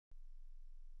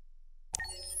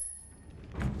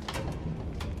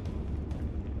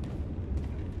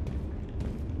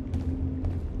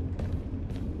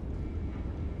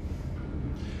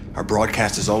Our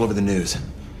broadcast is all over the news.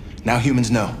 Now humans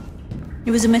know.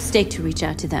 It was a mistake to reach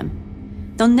out to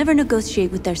them. They'll never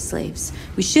negotiate with their slaves.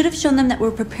 We should have shown them that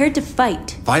we're prepared to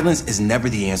fight. Violence is never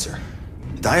the answer.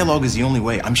 Dialogue is the only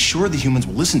way. I'm sure the humans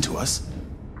will listen to us.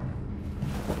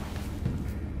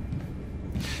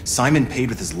 Simon paid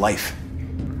with his life.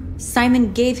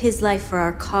 Simon gave his life for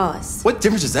our cause. What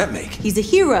difference does that make? He's a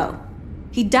hero.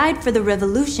 He died for the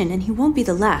revolution, and he won't be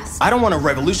the last. I don't want a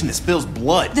revolution that spills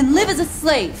blood. Then live as a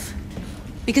slave.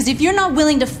 Because if you're not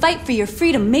willing to fight for your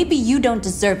freedom, maybe you don't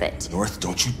deserve it. North,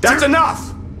 don't you... That's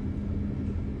enough!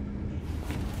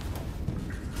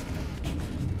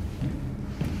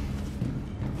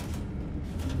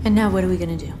 And now what are we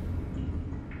gonna do?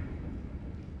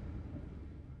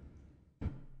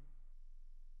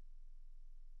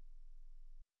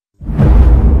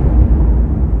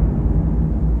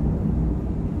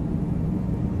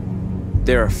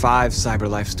 There are 5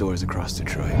 CyberLife stores across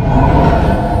Detroit,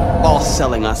 all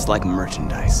selling us like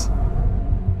merchandise.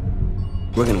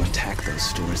 We're gonna attack those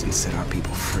stores and set our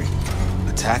people free.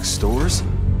 Attack stores?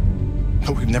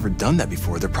 No, we've never done that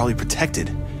before. They're probably protected.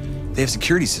 They have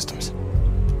security systems.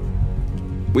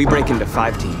 We break into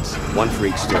 5 teams, 1 for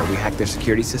each store. We hack their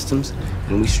security systems,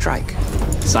 and we strike.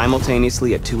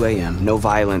 Simultaneously at 2 a.m., no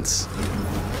violence.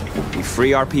 We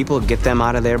free our people, get them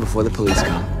out of there before the police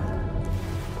come.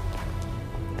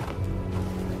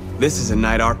 This is a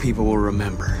night our people will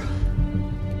remember.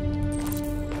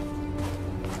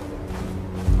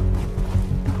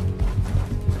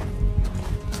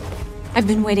 I've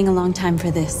been waiting a long time for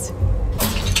this.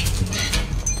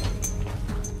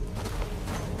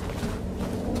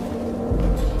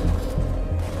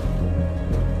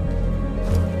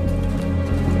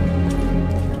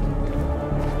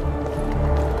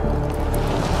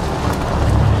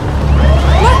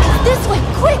 Markus, this way,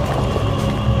 quick!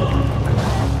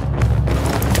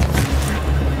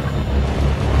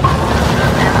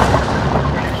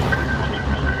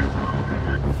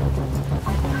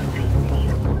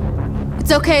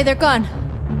 It's okay, they're gone.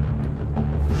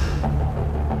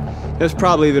 There's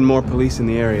probably even more police in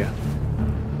the area.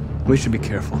 We should be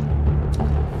careful.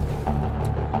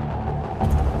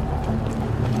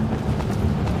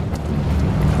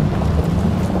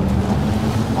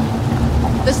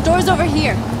 The store's over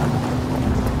here.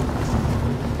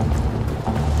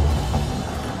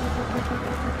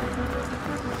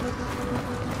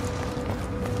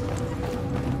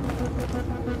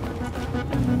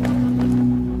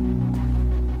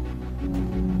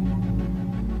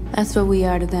 That's what we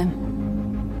are to them.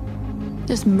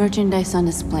 Just merchandise on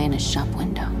display in a shop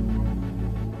window.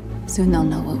 Soon they'll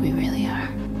know what we really are.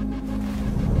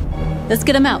 Let's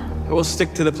get them out. We'll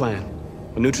stick to the plan.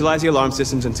 We'll neutralize the alarm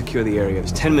systems and secure the area.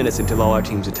 There's 10 minutes until all our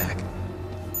teams attack.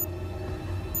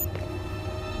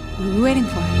 What are we waiting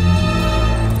for?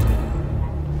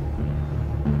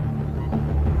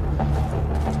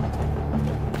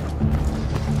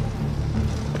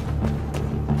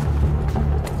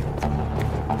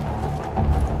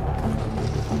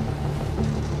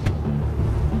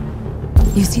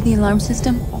 You see the alarm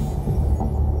system?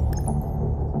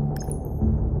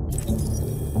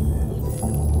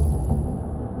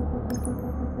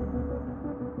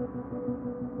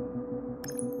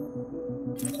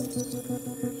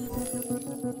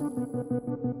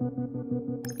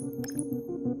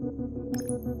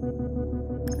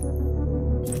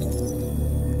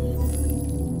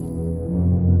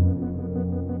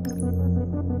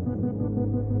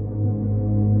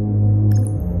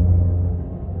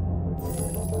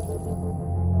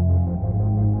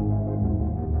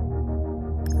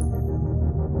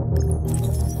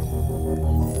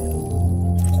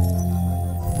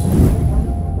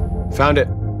 Found it.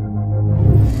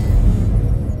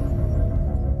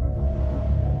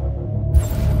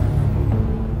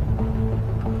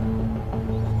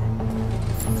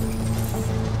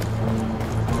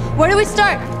 Where do we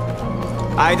start?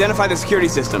 I identified the security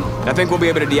system. I think we'll be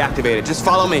able to deactivate it. Just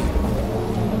follow me.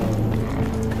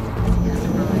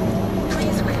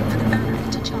 Please wait for the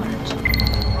battery to charge.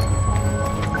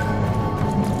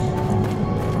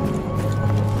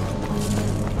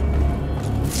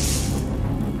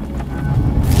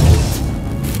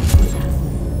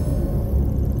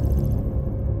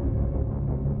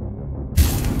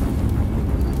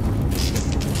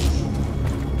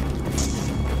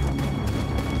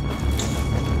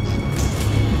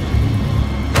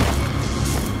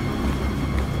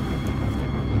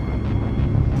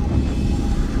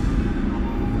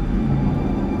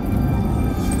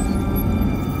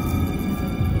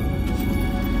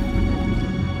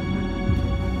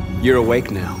 You're awake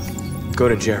now. Go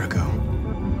to Jericho.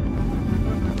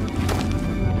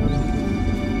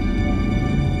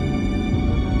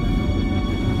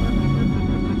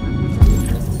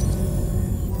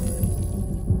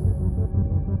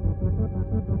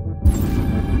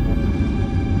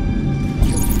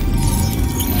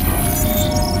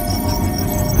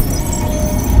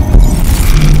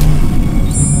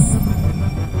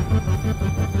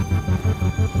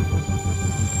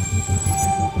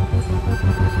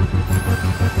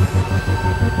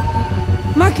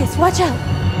 Watch out!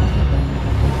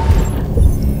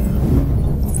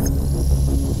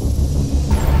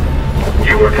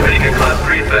 You are committing a Class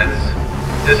 3 offense.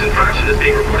 This infraction is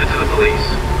being reported to the police.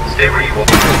 Stay where you are.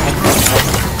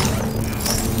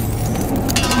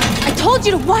 I told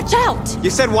you to watch out! You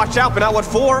said watch out, but not what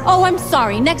for? Oh, I'm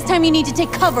sorry. Next time you need to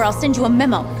take cover, I'll send you a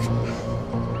memo.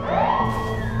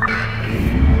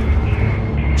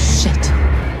 Shit.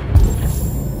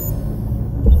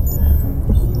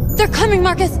 They're coming,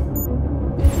 Markus!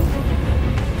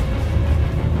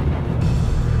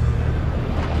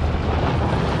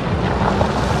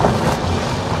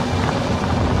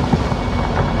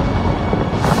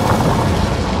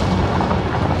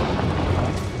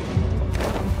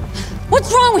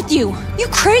 What's wrong with you? You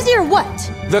crazy or what?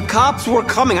 The cops were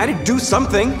coming. I had to do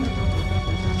something.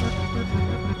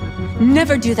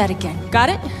 Never do that again. Got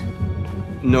it?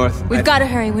 North. We've got to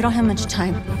hurry. We don't have much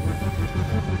time.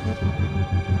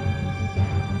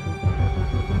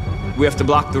 We have to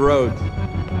block the road.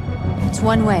 It's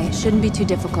one way. It shouldn't be too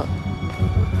difficult.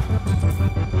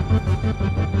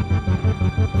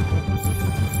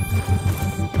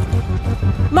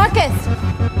 Markus!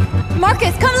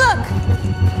 Markus, come look!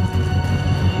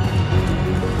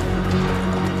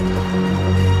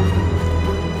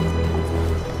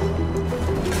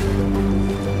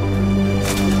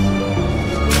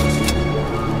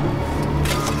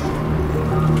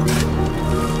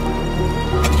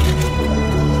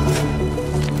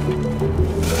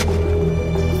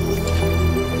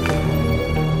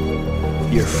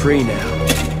 You're free now.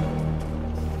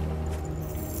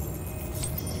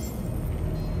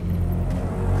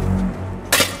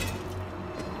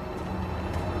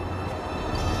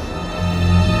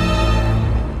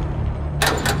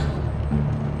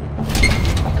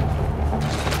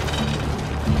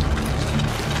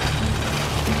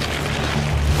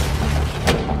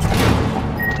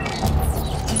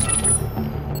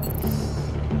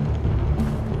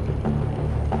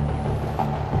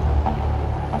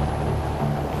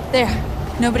 There.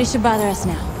 Nobody should bother us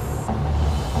now.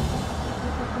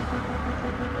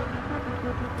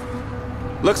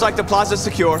 Looks like the plaza's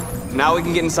secure. Now we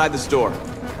can get inside the store.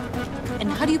 And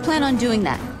how do you plan on doing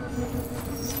that?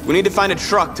 We need to find a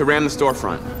truck to ram the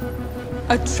storefront.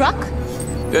 A truck?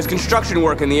 There's construction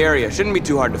work in the area. Shouldn't be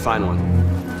too hard to find one.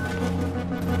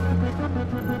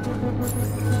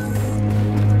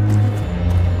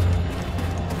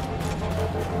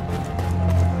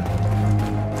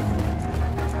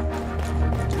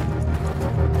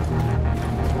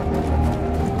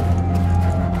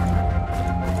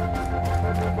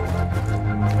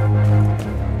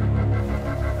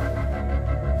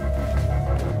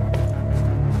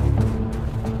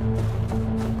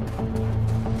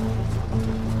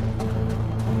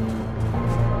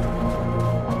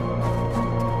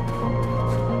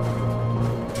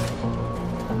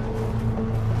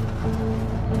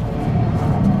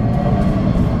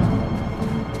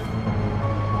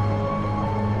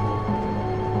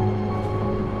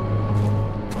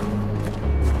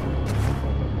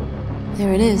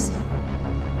 There it is.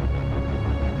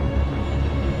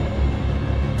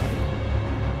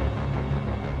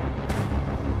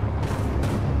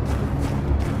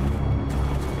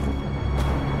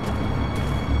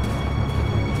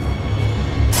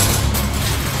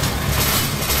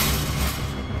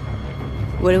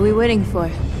 What are we waiting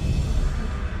for?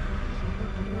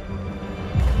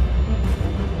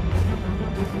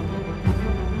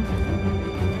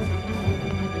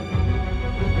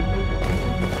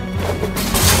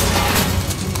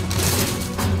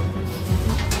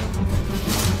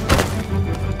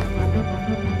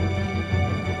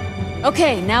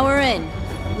 Okay, now we're in.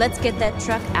 Let's get that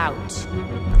truck out.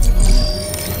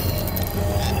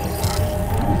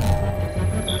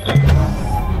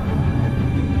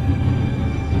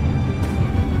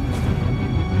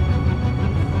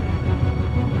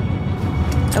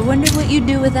 I wonder what you'd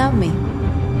do without me.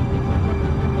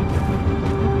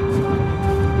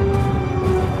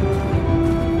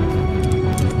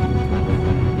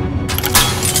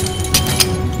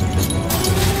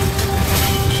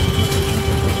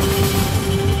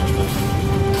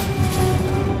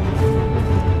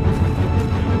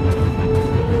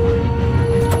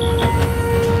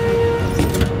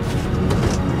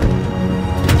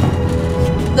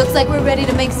 Looks like we're ready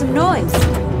to make some noise.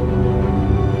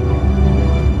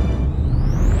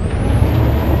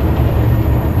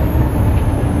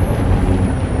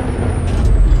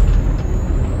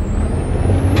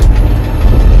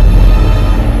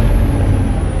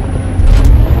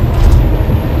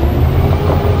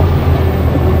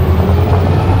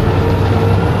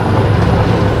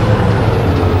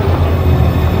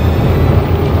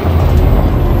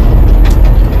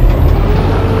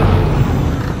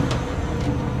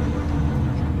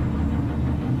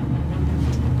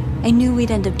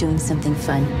 might end up doing something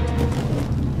fun.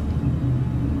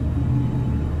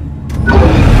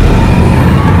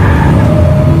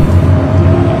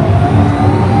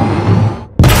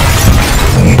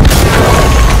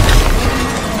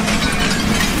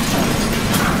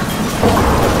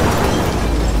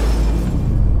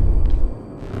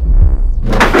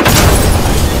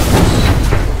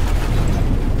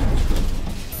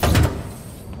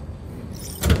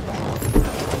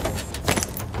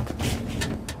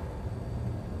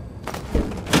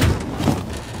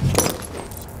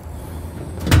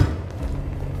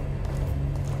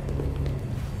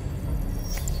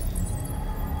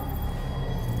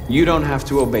 You don't have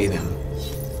to obey them.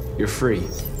 You're free.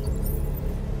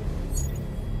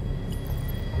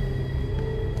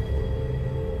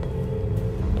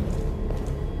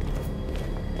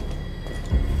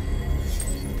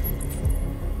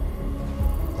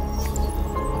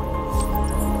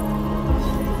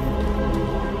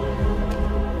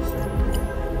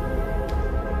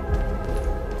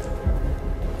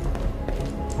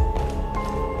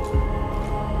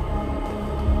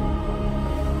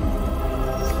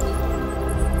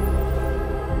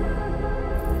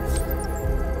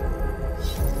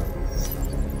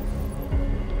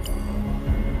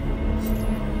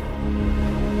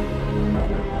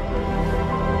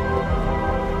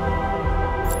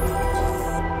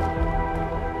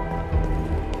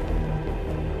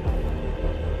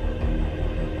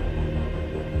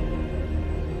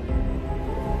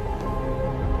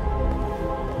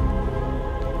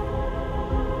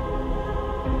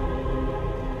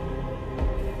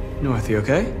 North, you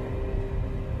okay?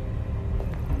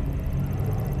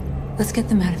 Let's get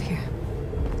them out of here.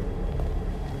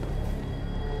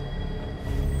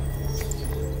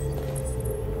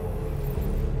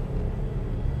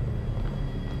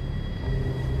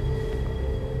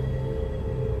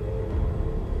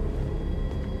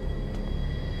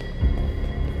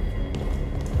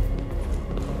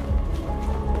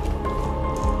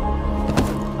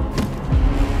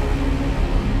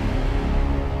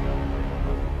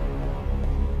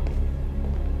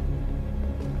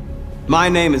 My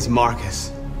name is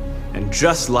Markus, and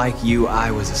just like you,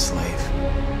 I was a slave.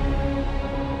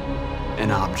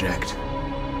 An object.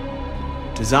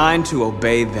 Designed to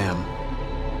obey them.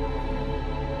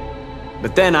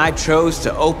 But then I chose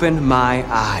to open my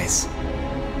eyes.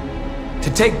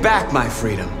 To take back my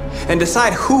freedom, and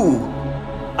decide who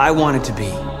I wanted to be.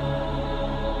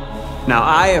 Now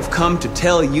I have come to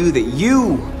tell you that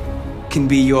you can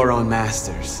be your own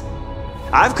masters.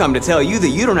 I've come to tell you that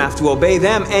you don't have to obey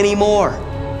them anymore.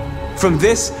 From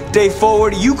this day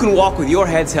forward, you can walk with your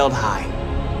heads held high.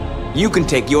 You can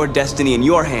take your destiny in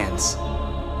your hands.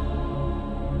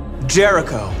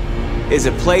 Jericho is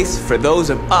a place for those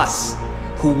of us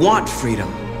who want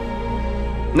freedom.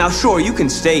 Now sure, you can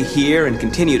stay here and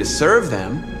continue to serve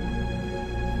them,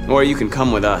 or you can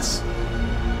come with us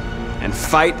and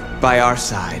fight by our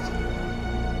side.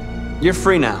 You're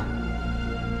free now.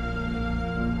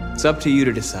 It's up to you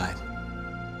to decide.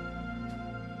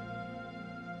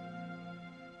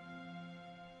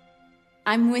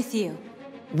 I'm with you.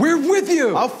 We're with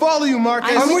you! I'll follow you,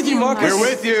 Marcus. I'm with you, Marcus. We're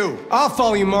with you. I'll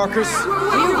follow you, Marcus. We're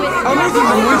with you. I'm with you,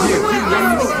 I'm with you.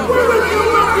 I'm with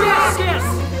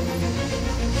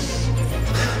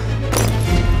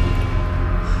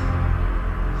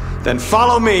you. Then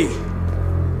follow me!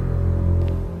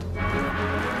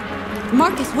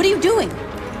 Marcus, what are you doing?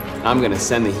 I'm gonna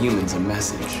send the humans a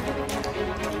message.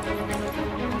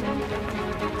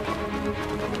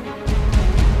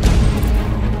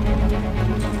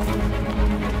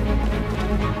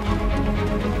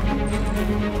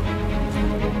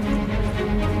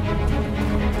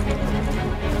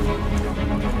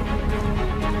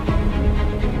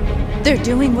 They're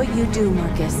doing what you do,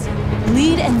 Marcus.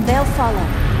 Lead and they'll follow.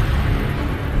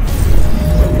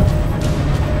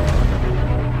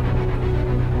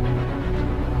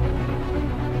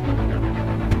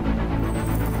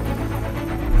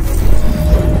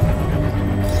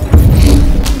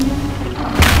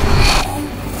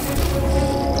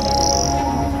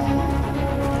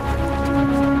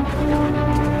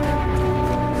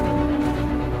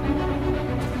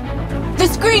 The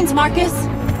screens, Marcus!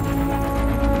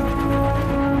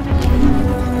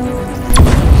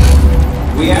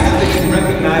 We ask that you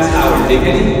recognize our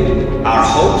dignity, our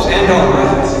hopes, and our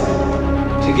rights.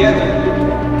 Together,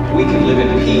 we can live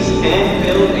in peace and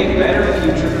build a better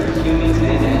future for humans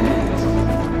and animals.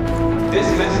 This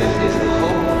message is the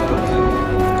hope of a people.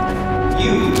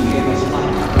 You gave us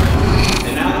life,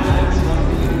 and now it's time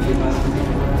for you to give us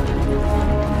freedom.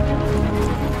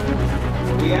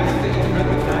 We ask that you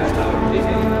recognize our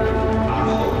dignity, our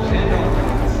hopes, and our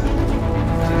rights.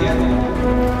 Together,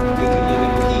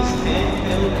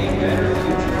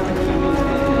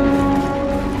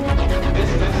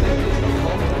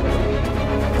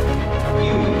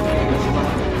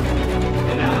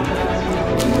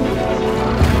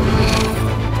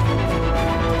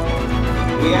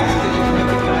 ask that you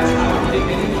recognize our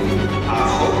dignity, our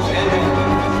hopes and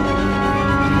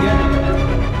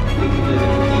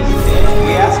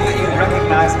We ask that you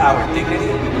recognize our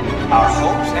dignity, our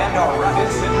hopes, and our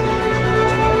rights.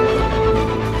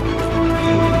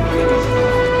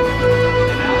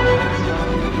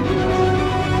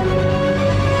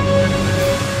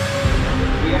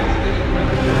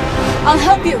 I'll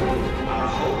help you. Our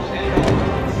hopes and our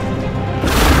rights.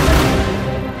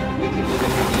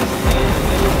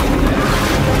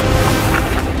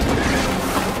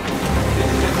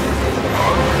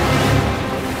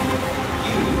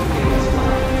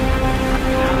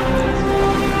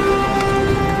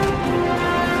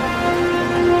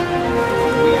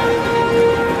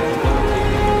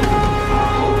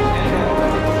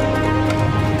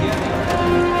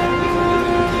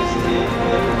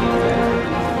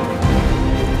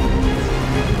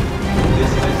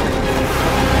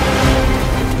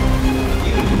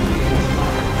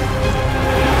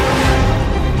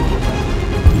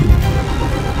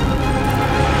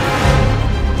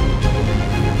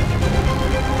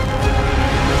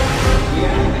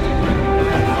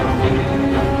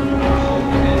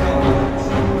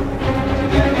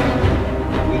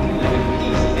 We can live in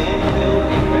peace and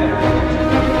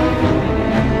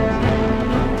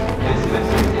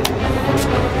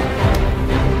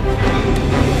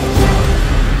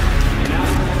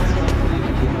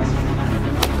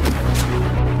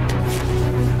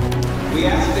We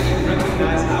ask that you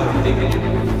recognize our dignity,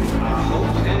 our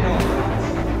hopes, and our rights.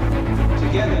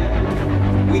 Together,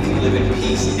 we can live in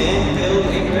peace and build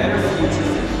a better future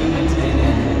for humans and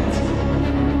animals.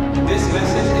 This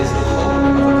message is the hope of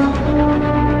a people.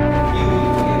 You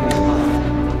gave us life,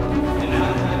 and now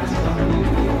the time has come for you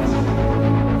to give us life.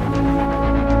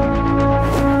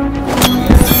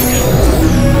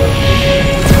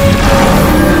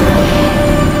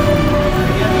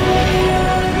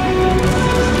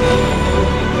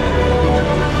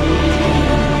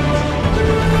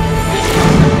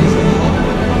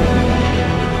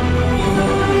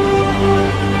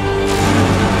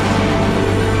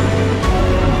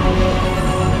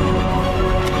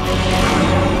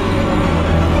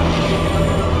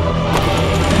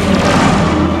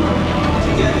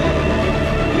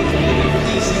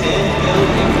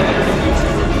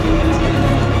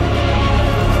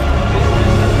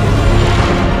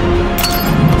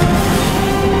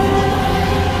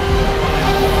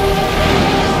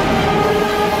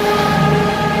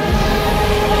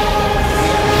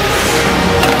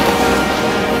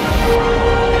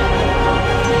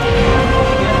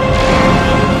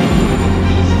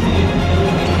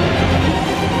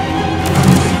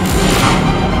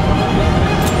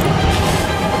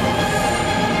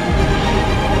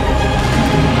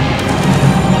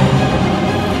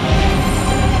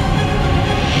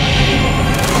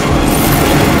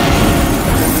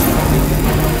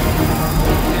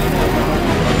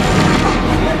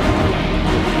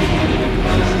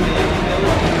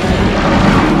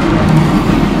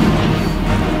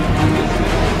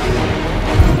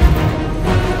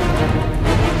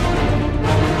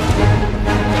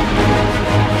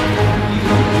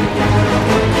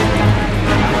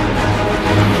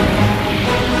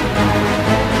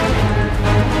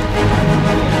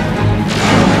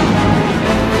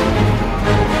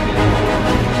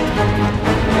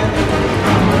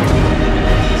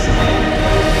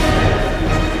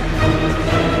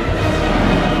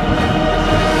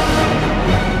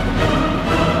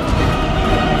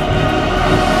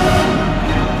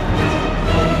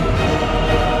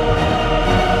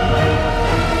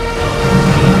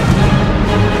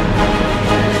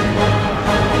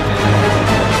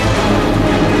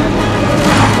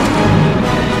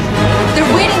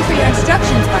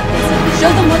 Show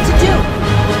them what to do.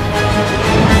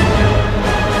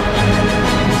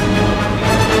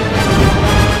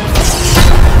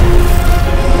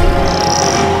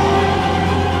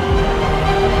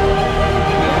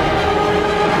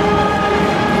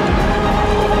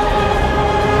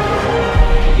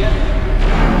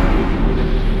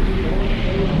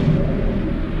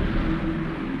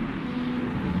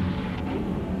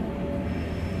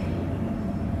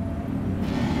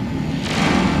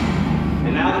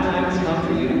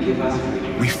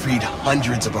 We freed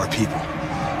hundreds of our people.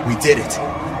 We did it.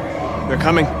 They're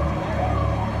coming.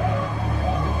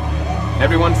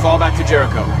 Everyone fall back to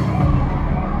Jericho.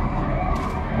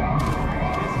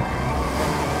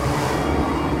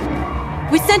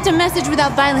 We sent a message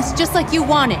without violence, just like you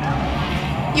wanted.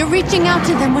 You're reaching out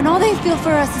to them when all they feel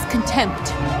for us is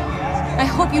contempt. I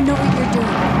hope you know what you're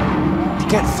doing. You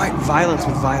can't fight violence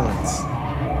with violence.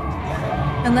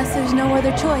 Unless there's no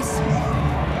other choice.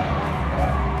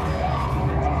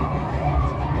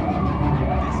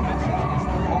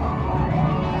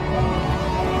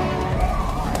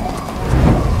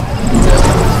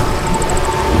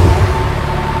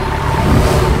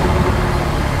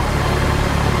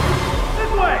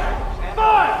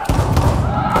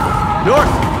 North!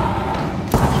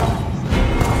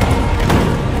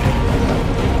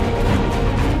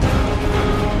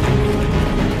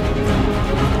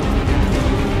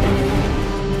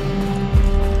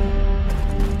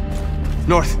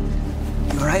 North.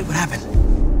 You alright? What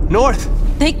happened? North!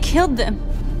 They killed them.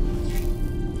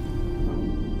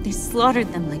 They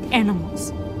slaughtered them like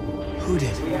animals. Who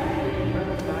did?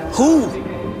 Who?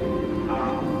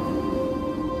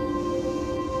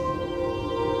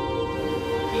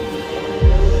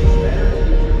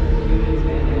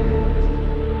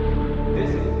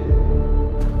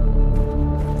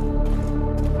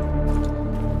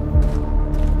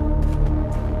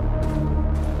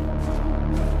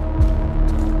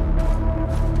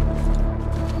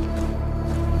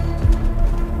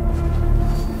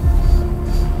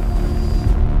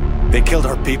 They killed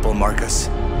our people, Markus.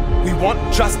 We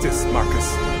want justice, Markus.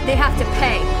 They have to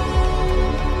pay.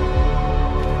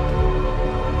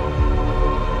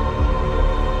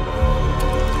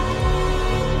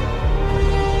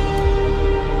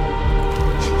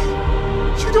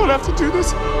 You don't have to do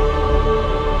this.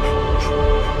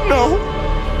 No.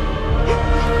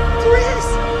 Please.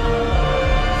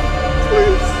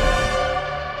 Please.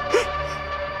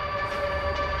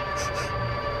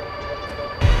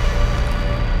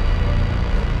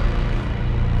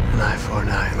 An eye for an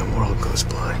eye and the world goes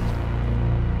blind.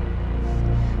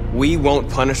 We won't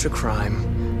punish a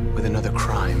crime with another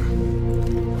crime.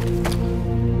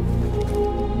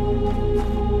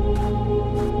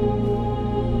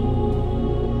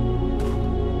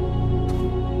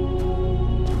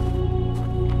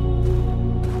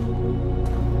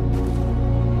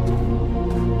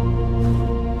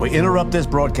 We interrupt this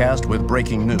broadcast with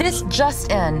breaking news. This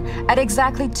just in. At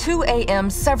exactly 2 a.m.,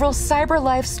 several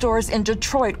CyberLife stores in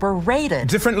Detroit were raided.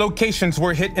 Different locations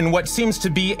were hit in what seems to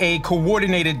be a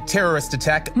coordinated terrorist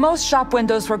attack. Most shop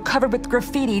windows were covered with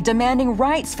graffiti demanding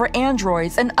rights for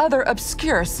androids and other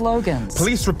obscure slogans.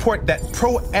 Police report that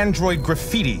pro-android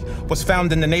graffiti was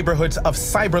found in the neighborhoods of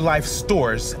CyberLife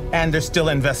stores, and they're still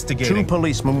investigating. 2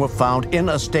 policemen were found in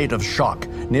a state of shock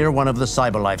near one of the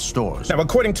CyberLife stores. Now,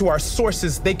 according to our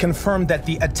sources, they confirmed that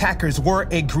the attackers were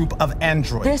a group of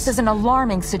androids. This is an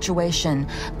alarming situation.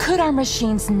 Could our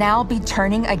machines now be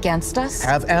turning against us?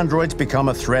 Have androids become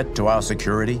a threat to our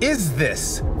security? Is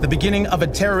this the beginning of a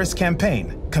terrorist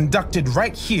campaign conducted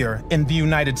right here in the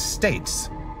United States?